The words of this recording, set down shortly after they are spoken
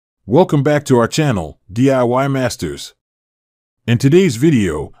Welcome back to our channel, DIY Masters. In today's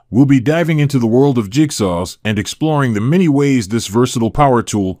video, we'll be diving into the world of jigsaws and exploring the many ways this versatile power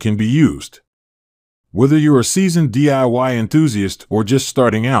tool can be used. Whether you're a seasoned DIY enthusiast or just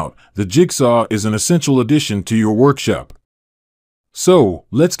starting out, the jigsaw is an essential addition to your workshop. So,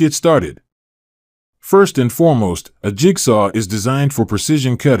 let's get started. First and foremost, a jigsaw is designed for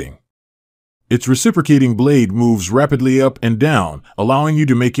precision cutting. Its reciprocating blade moves rapidly up and down, allowing you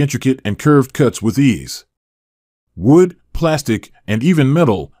to make intricate and curved cuts with ease. Wood, plastic, and even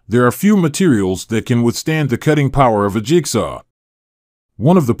metal, there are few materials that can withstand the cutting power of a jigsaw.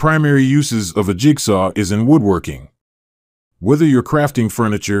 One of the primary uses of a jigsaw is in woodworking. Whether you're crafting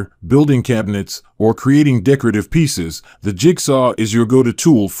furniture, building cabinets, or creating decorative pieces, the jigsaw is your go-to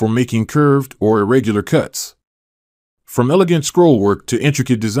tool for making curved or irregular cuts. From elegant scrollwork to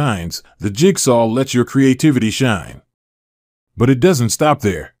intricate designs, the jigsaw lets your creativity shine. But it doesn't stop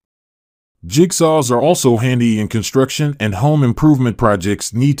there. Jigsaws are also handy in construction and home improvement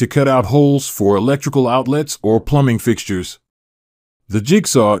projects need to cut out holes for electrical outlets or plumbing fixtures. The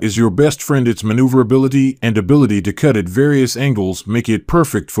jigsaw is your best friend. Its maneuverability and ability to cut at various angles make it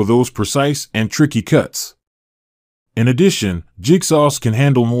perfect for those precise and tricky cuts. In addition, jigsaws can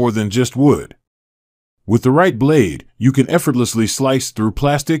handle more than just wood. With the right blade, you can effortlessly slice through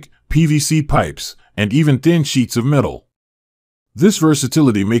plastic, PVC pipes, and even thin sheets of metal. This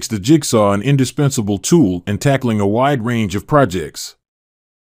versatility makes the jigsaw an indispensable tool in tackling a wide range of projects.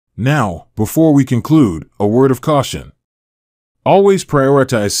 Now, before we conclude, a word of caution. Always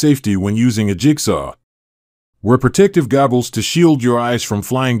prioritize safety when using a jigsaw. Wear protective goggles to shield your eyes from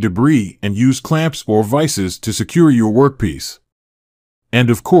flying debris and use clamps or vices to secure your workpiece. And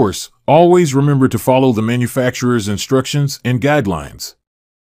of course, always remember to follow the manufacturer's instructions and guidelines.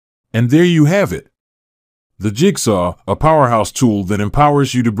 And there you have it. The jigsaw, a powerhouse tool that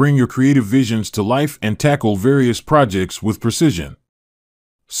empowers you to bring your creative visions to life and tackle various projects with precision.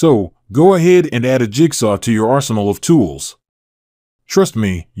 So, go ahead and add a jigsaw to your arsenal of tools. Trust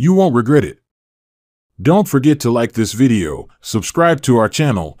me, you won't regret it. Don't forget to like this video, subscribe to our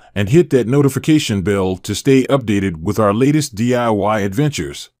channel, and hit that notification bell to stay updated with our latest DIY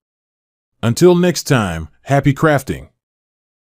adventures. Until next time, happy crafting!